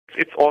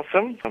It's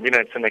awesome.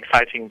 It's an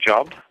exciting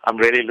job. I'm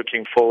really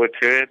looking forward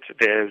to it.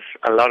 There's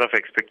a lot of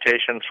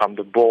expectations from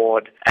the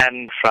board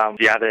and from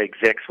the other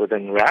execs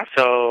within RAF.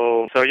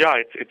 So yeah,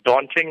 it's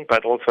daunting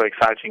but also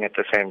exciting at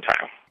the same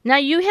time. Now,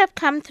 you have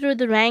come through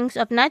the ranks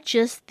of not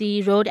just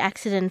the road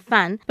accident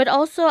fund, but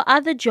also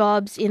other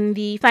jobs in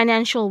the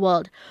financial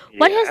world.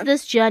 What has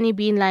this journey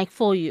been like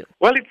for you?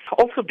 Well, it's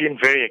also been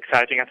very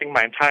exciting. I think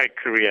my entire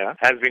career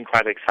has been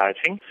quite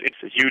exciting. It's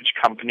huge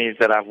companies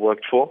that I've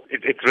worked for.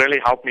 It's really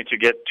helped me to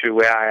get to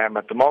where I am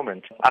at the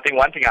moment. I think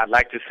one thing I'd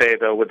like to say,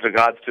 though, with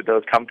regards to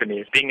those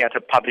companies, being at a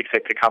public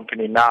sector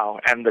company now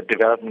and the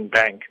development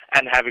bank,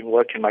 and having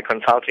worked in my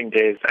consulting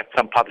days at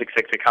some public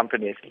sector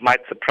companies, it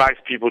might surprise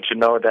people to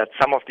know that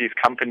some of these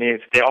companies,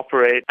 they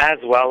operate as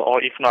well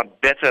or if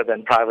not better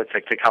than private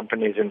sector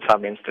companies in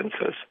some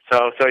instances.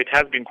 So it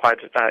has been quite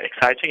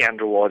exciting and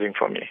rewarding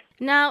for me.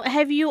 Now,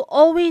 have you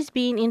always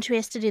been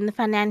interested in the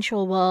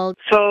financial world?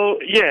 So,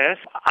 yes,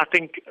 I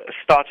think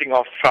starting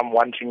off from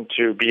wanting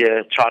to be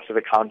a chartered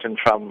accountant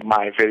from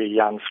my very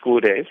young school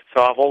days.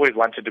 So I've always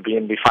wanted to be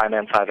in the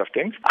finance side of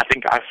things. I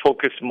think I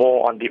focused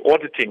more on the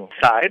auditing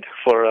side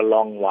for a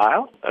long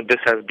while. This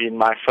has been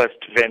my first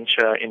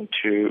venture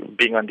into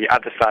being on the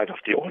other side of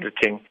the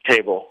auditing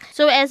table.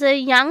 So as a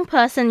young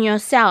person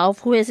yourself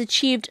who has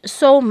achieved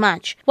so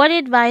much, what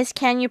advice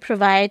can you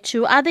provide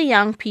to other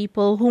young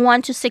people who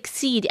want to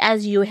succeed as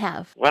you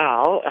have?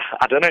 Well,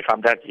 I don't know if I'm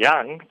that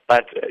young,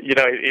 but,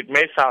 it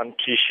may sound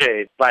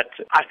cliche, but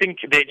I think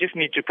they just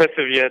need to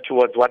persevere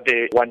towards what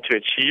they want to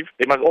achieve.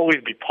 They must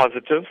always be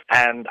positive,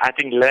 and I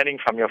think learning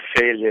from your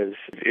failures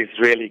is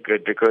really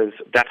good because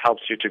that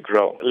helps you to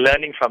grow.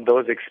 Learning from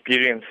those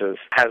experiences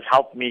has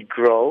helped me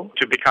grow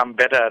to become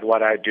better at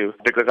what I do,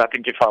 because I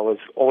think if I was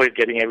always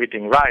getting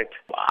everything right,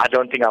 I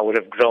don't think I would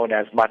have grown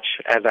as much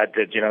as I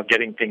did,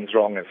 getting things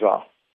wrong as well.